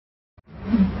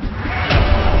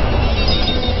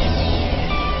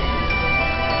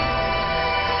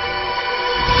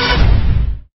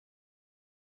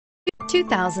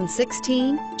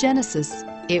2016 Genesis.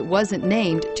 It wasn't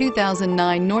named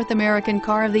 2009 North American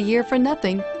Car of the Year for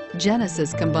nothing.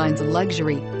 Genesis combines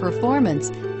luxury,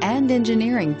 performance, and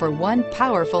engineering for one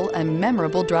powerful and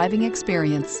memorable driving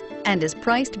experience, and is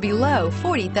priced below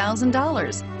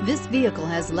 $40,000. This vehicle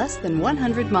has less than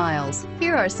 100 miles.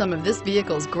 Here are some of this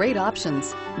vehicle's great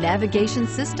options: navigation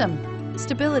system,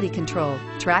 stability control,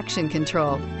 traction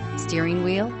control, steering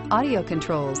wheel audio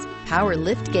controls, power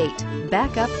lift gate,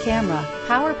 backup camera,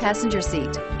 power passenger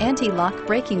seat, anti-lock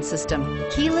braking system,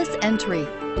 keyless entry,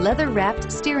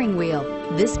 leather-wrapped steering wheel.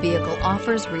 This vehicle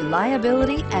offers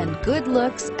reliability and good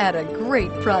looks at a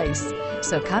great price.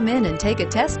 So come in and take a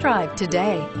test drive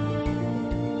today.